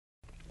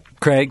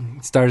Craig,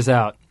 start us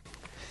out.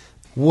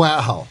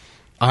 Well,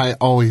 I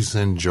always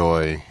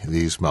enjoy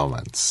these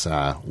moments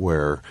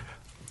where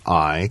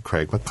I,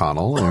 Craig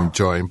McConnell, am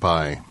joined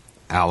by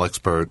Alex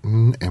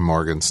Burton and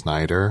Morgan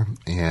Snyder,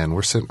 and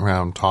we're sitting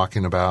around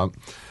talking about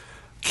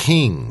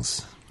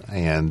kings.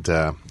 And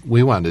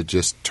we wanted to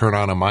just turn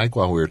on a mic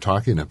while we were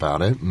talking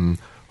about it and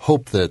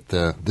hope that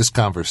this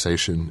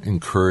conversation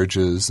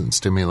encourages and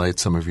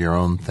stimulates some of your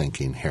own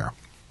thinking here.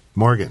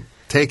 Morgan,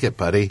 take it,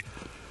 buddy.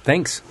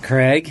 Thanks,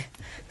 Craig.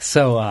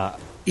 So,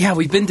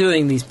 we've been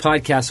doing these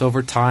podcasts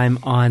over time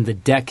on the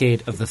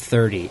decade of the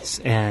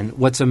 30s and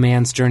what's a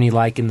man's journey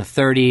like in the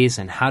 30s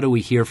and how do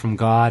we hear from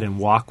God and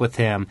walk with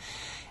Him.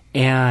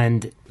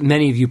 And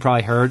many of you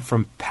probably heard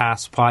from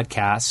past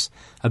podcasts,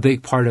 a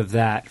big part of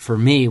that for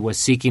me was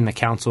seeking the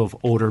counsel of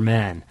older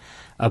men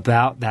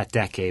about that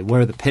decade. What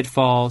are the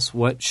pitfalls?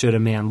 What should a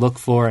man look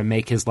for and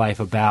make his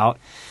life about?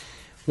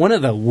 One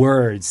of the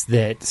words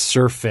that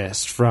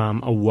surfaced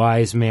from a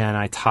wise man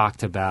I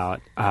talked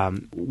about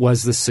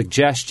was the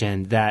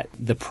suggestion that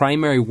the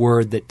primary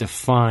word that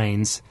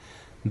defines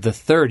the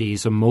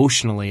 30s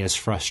emotionally is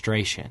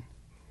frustration.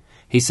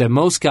 He said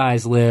most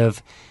guys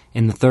live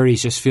in the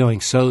 30s just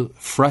feeling so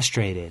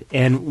frustrated.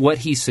 And what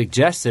he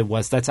suggested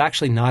was that's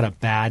actually not a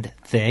bad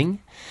thing,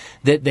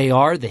 that they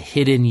are the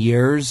hidden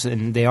years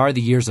and they are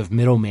the years of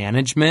middle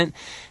management.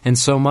 And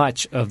so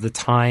much of the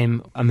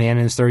time a man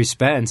in his 30s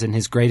spends and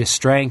his greatest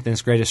strength and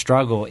his greatest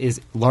struggle is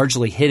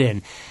largely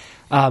hidden.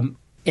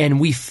 And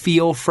we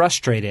feel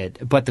frustrated.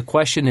 But the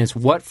question is,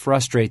 what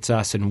frustrates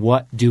us and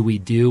what do we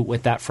do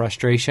with that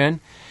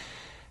frustration?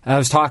 I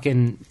was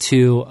talking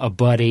to a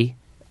buddy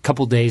a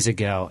couple days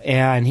ago,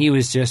 and he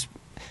was just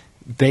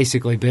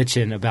basically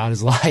bitching about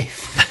his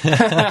life.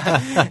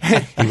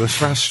 He was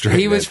frustrated.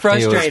 He was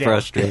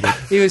frustrated.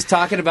 He was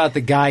talking about the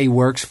guy he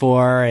works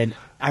for, and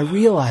I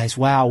realized,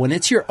 wow, when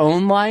it's your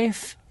own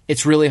life,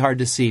 it's really hard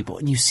to see. But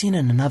when you've seen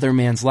in another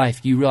man's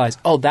life, you realize,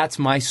 oh, that's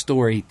my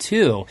story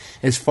too,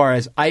 as far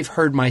as I've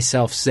heard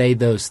myself say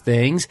those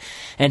things.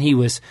 And he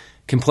was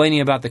complaining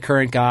about the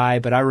current guy,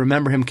 but I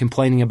remember him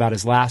complaining about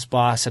his last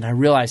boss, and I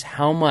realized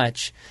how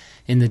much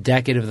in the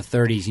decade of the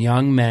 30s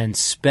young men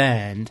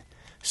spend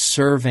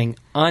serving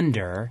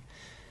under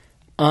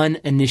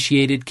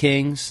uninitiated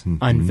kings,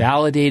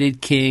 unvalidated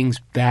kings,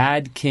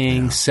 bad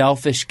kings,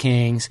 selfish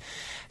kings.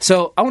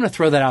 So I want to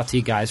throw that out to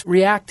you guys.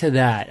 React to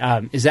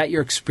that. Is that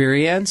your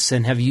experience?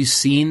 And have you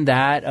seen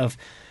that of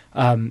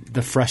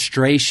the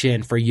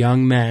frustration for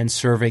young men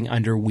serving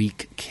under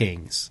weak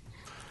kings?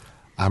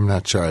 I'm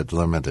not sure I'd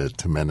limit it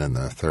to men in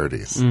their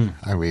 30s.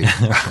 I mean,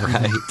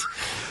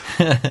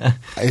 Right.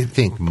 I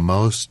think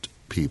most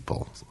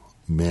people,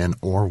 men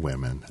or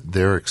women,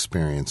 their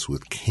experience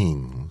with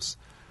kings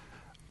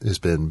has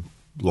been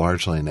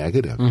largely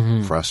negative,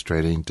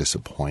 frustrating,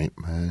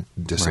 disappointing,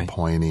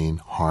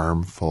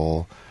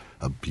 harmful,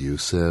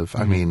 abusive.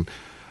 I mean,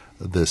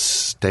 the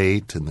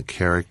state and the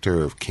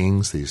character of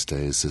kings these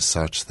days is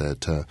such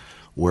that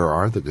where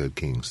are the good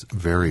kings?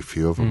 Very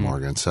few of them,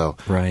 Morgan. So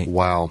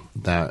while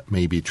that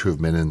may be true of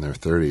men in their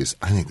 30s,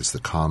 I think it's the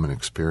common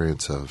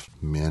experience of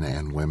men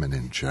and women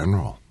in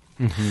general.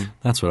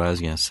 That's what I was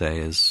going to say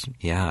is,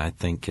 I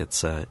think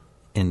it's an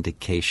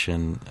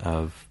indication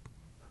of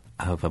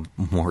a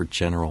more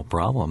general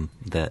problem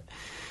that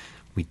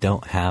we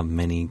don't have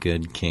many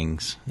good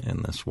kings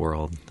in this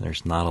world.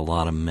 There's not a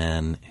lot of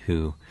men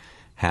who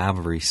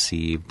have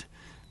received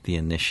the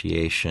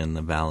initiation,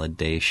 the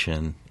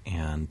validation,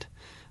 and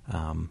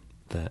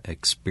the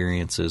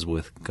experiences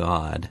with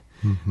God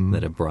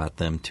that have brought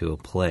them to a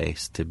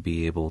place to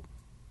be able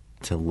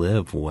to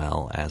live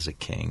well as a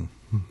king.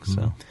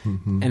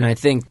 And I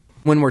think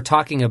when we're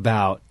talking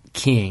about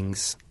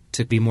kings,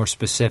 to be more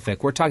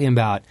specific, we're talking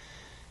about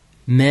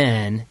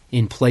men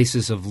in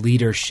places of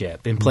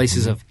leadership, in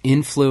places of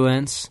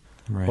influence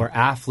or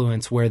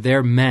affluence, where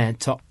they're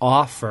meant to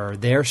offer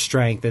their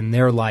strength and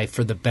their life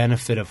for the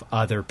benefit of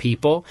other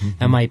people.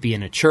 That might be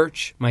in a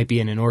church, might be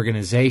in an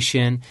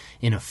organization,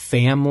 in a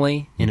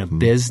family, in a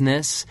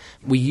business.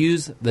 We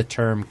use the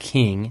term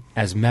king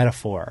as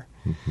metaphor.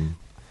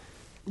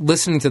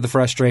 Listening to the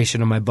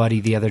frustration of my buddy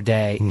the other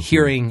day,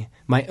 hearing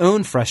my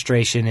own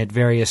frustration at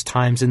various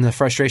times and the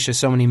frustration of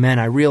so many men,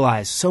 I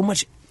realized so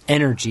much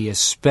energy is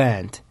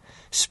spent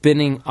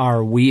spinning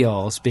our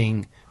wheels,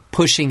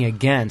 pushing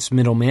against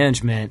middle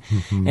management,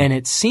 and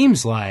it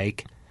seems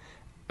like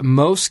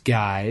most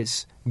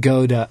guys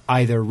go to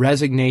either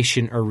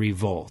resignation or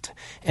revolt.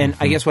 And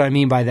I guess what I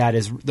mean by that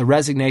is the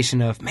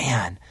resignation of,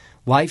 man,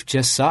 life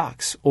just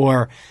sucks,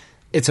 or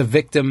it's a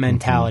victim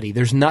mentality.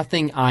 There's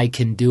nothing I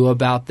can do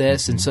about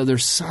this. And so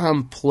there's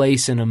some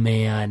place in a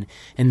man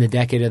in the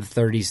decade of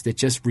the 30s that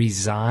just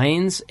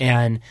resigns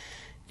and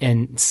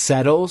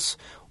settles,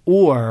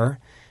 or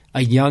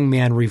a young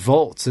man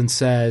revolts and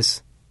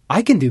says,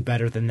 I can do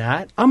better than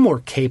that. I'm more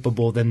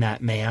capable than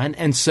that man.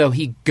 And so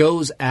he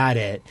goes at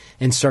it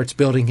and starts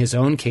building his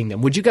own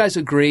kingdom. Would you guys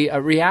agree?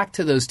 React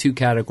to those two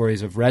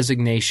categories of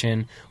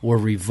resignation or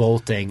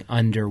revolting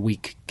under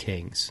weak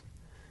kings.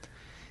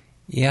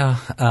 Yeah.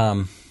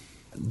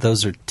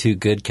 those are two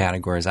good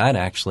categories. I'd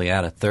actually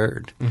add a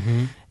third.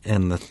 Mm-hmm.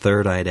 And the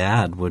third I'd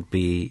add would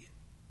be,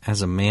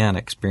 as a man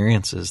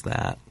experiences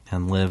that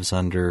and lives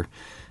under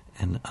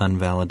an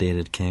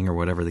unvalidated king or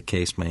whatever the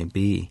case may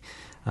be,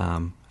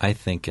 I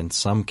think in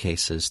some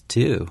cases,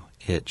 too,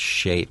 it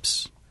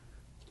shapes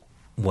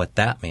what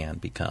that man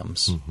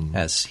becomes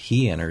as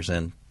he enters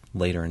in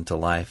later into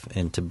life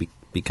into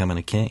becoming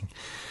a king.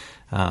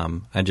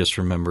 I just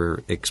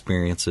remember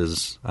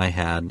experiences I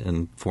had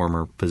in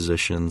former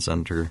positions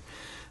under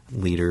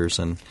leaders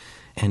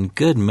and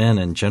good men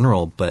in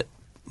general, but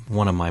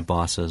one of my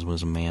bosses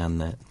was a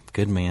man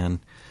good man,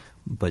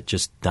 but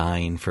just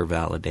dying for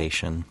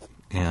validation.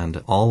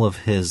 And all of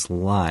his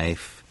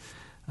life,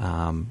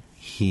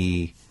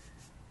 he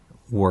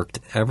worked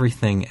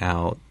everything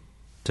out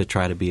to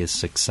try to be as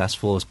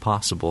successful as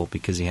possible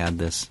because he had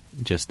this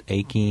just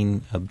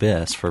aching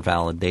abyss for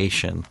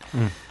validation.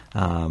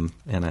 And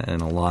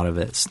a lot of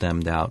it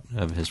stemmed out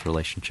of his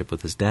relationship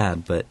with his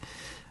dad. But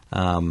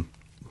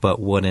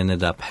what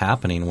ended up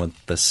happening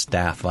with the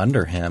staff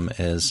under him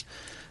is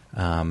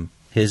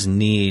his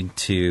need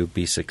to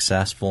be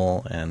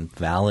successful and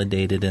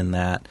validated in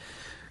that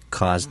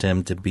caused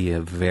him to be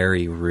a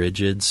very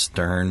rigid,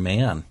 stern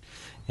man.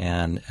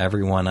 And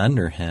everyone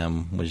under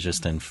him was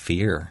just in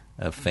fear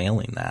of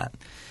failing that.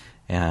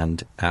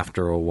 And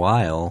after a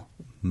while,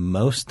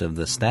 most of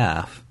the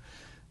staff,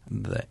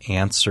 the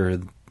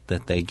answer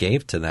that they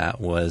gave to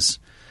that was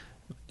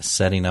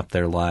setting up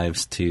their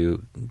lives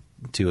to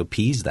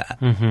appease that.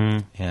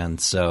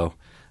 And so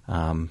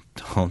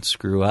don't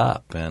screw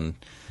up and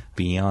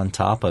be on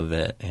top of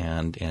it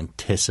and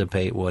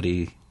anticipate what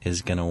he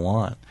is going to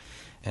want.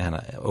 And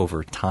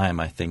over time,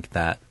 I think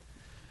that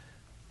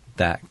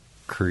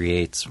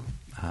creates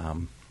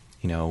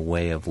a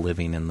way of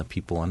living in the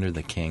people under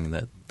the king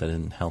that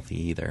isn't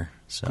healthy either.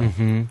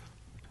 So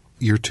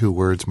Your two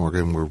words,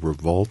 Morgan, were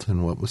revolt,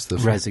 and what was the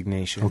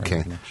resignation? Okay,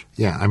 Resignation.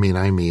 Yeah. I mean,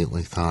 I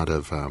immediately thought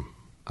of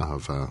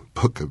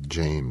Book of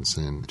James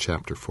in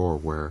chapter 4,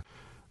 where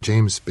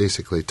James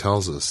basically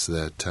tells us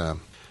that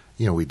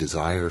we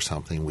desire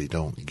something, we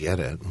don't get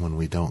it. When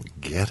we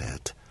don't get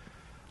it,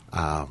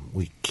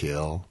 we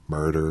kill,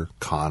 murder,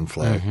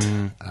 conflict.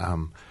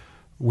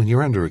 When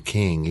you're under a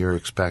king, you're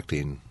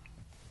expecting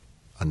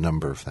a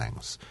number of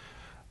things.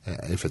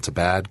 If it's a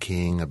bad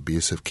king,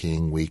 abusive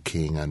king, weak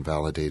king,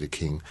 unvalidated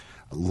king,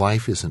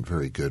 life isn't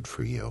very good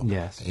for you.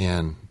 Yes.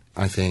 And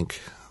I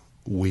think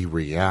we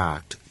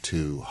react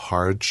to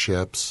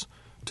hardships,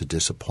 to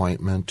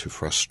disappointment, to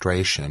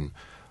frustration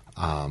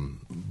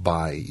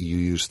by, you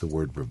use the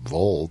word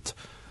revolt.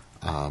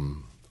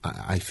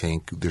 I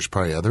think there's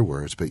probably other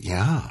words, but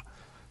yeah,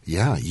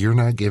 you're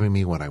not giving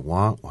me what I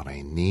want, what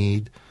I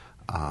need.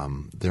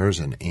 There's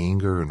an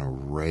anger and a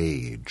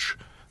rage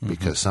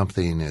because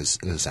something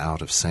is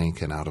out of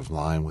sync and out of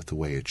line with the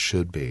way it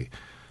should be.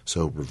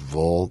 So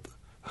revolt,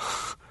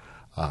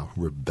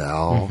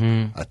 rebel,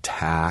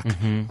 attack,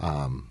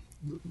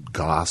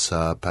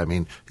 gossip. I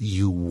mean,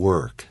 you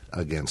work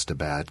against a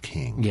bad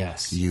king.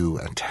 Yes. You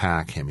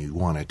attack him. You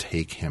want to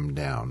take him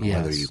down, Yes.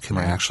 whether you can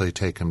actually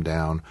take him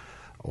down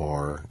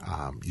or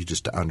you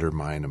just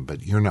undermine him,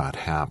 but you're not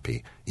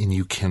happy. And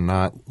you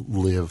cannot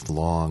live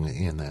long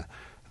in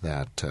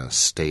that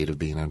state of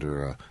being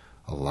under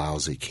a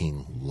lousy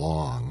king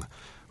long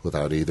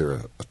without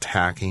either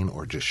attacking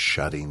or just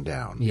shutting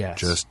down, Yes.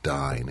 just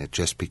dying. It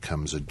just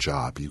becomes a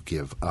job. You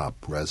give up.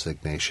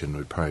 Resignation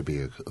would probably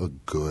be a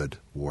good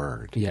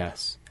word.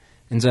 Yes.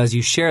 And so as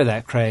you share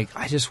that, Craig,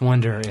 I just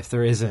wonder if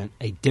there isn't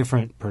a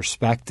different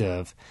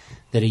perspective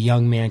that a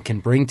young man can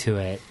bring to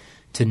it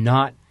to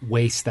not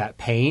waste that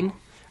pain.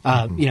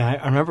 I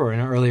remember in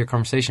an earlier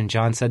conversation,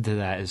 John said to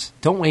that is,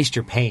 don't waste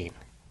your pain,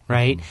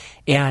 right?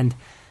 And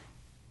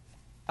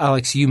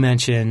Alex, you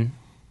mentioned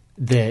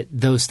that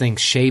those things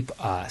shape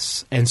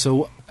us. And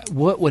so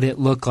what would it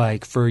look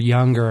like for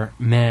younger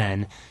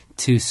men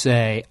to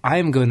say,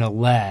 I'm going to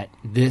let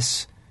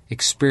this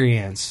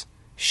experience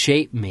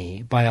shape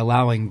me by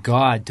allowing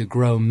God to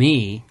grow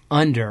me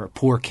under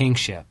poor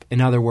kingship?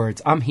 In other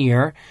words, I'm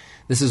here.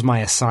 This is my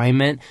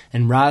assignment.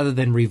 And rather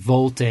than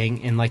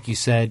revolting and, like you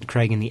said,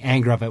 Craig, in the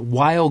anger of it,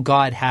 while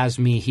God has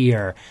me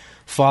here,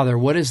 Father,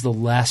 what is the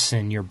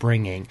lesson you're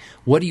bringing?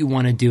 What do you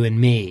want to do in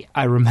me?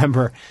 I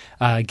remember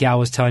Gal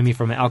was telling me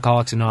from an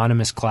Alcoholics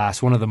Anonymous class,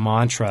 one of the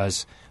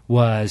mantras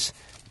was,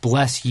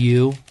 bless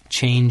you,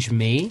 change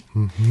me.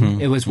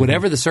 It was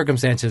whatever the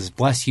circumstances,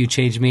 bless you,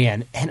 change me.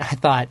 And I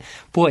thought,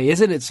 boy,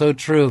 isn't it so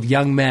true of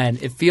young men?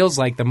 It feels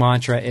like the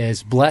mantra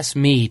is, bless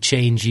me,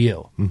 change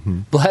you.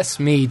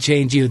 Bless me,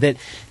 change you. That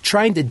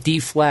trying to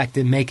deflect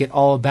and make it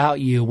all about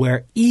you,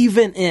 where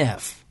even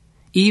if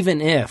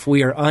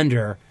we are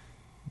under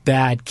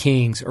bad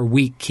kings or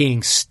weak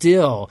kings,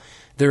 still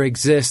there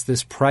exists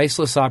this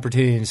priceless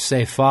opportunity to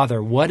say,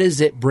 Father, what is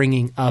it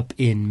bringing up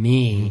in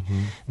me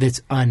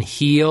that's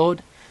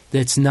unhealed,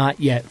 that's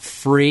not yet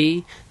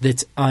free,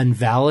 that's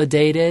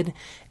unvalidated,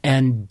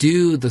 and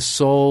do the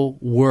soul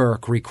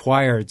work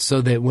required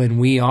so that when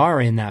we are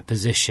in that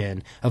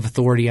position of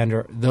authority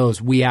under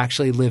those, we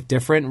actually live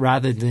different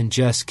rather than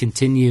just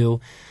continue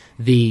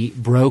the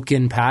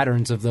broken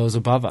patterns of those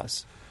above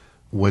us.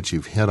 What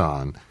you've hit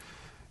on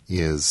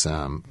is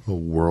a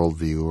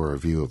worldview or a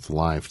view of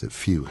life that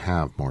few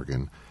have,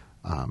 Morgan,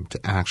 to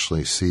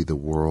actually see the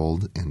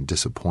world in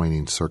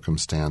disappointing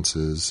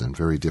circumstances and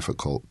very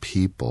difficult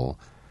people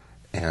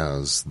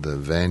as the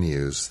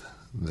venues,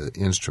 the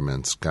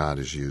instruments God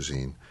is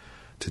using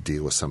to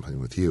deal with something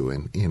with you.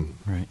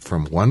 And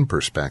from one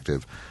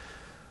perspective,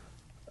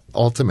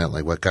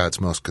 ultimately what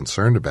God's most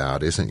concerned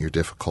about isn't your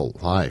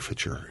difficult life,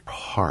 it's your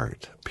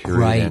heart,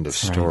 period, end of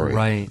story.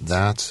 Right.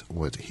 That's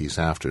what he's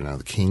after. Now,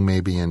 the king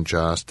may be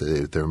unjust,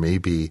 there may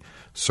be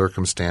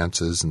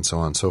circumstances and so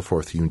on and so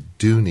forth you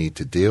do need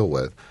to deal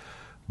with,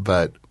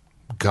 but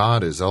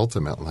God is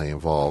ultimately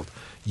involved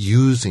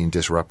using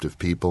disruptive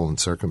people and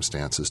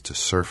circumstances to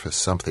surface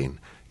something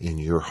in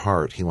your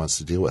heart he wants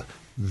to deal with.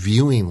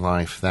 Viewing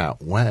life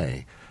that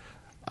way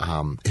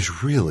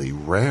is really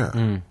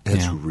rare.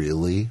 It's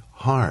really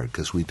hard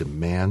because we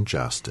demand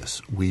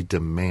justice. We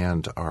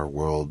demand our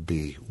world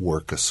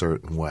work a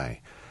certain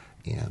way.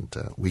 And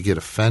we get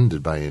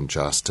offended by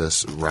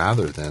injustice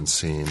rather than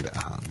seeing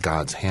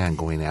God's hand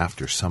going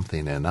after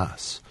something in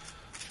us.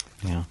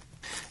 Yeah.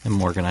 And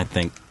Morgan, I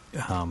think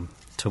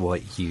to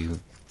what you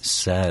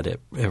said, it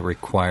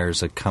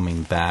requires a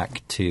coming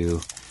back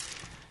to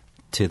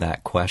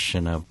that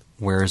question of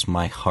where is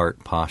my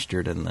heart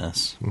postured in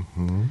this?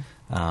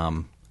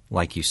 Mm-hmm.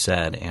 Like you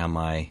said, am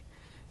I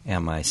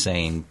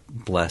saying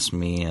bless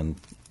me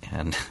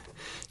and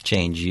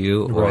change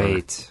you,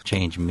 or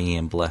change me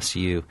and bless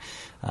you?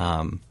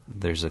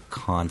 There's a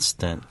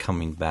constant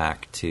coming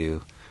back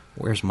to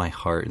where's my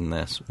heart in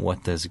this?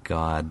 What does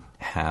God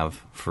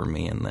have for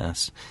me in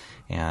this?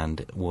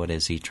 And what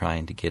is he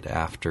trying to get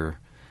after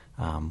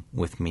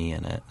with me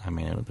in it? I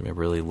mean, it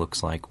really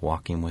looks like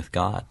walking with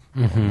God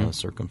in those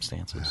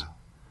circumstances. Yeah.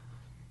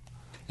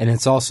 And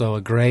it's also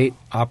a great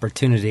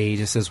opportunity,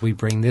 just as we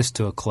bring this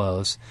to a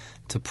close,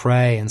 to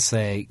pray and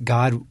say,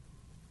 God,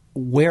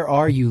 where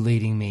are you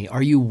leading me?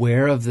 Are you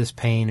aware of this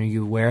pain? Are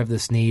you aware of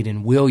this need?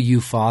 And will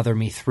you father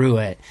me through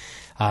it?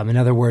 In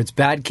other words,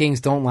 bad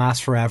kings don't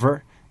last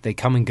forever. They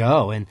come and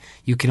go, and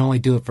you can only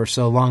do it for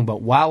so long.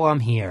 But while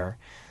I'm here,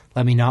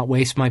 let me not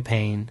waste my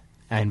pain.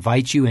 I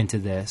invite you into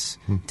this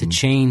to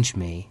change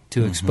me,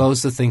 to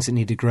expose the things that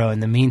need to grow. In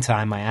the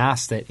meantime, I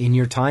ask that in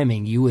your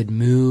timing, you would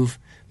move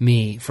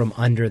me from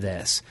under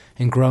this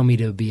and grow me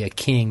to be a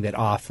king that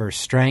offers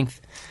strength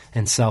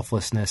and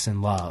selflessness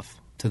and love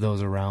to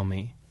those around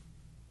me.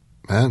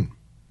 Amen.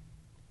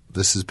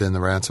 This has been the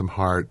Ransomed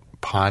Heart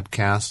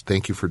podcast.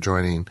 Thank you for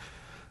joining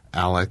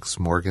Alex,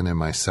 Morgan, and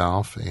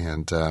myself,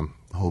 and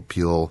hope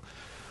you'll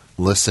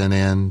listen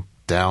in,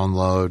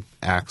 download,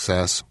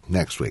 access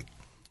next week.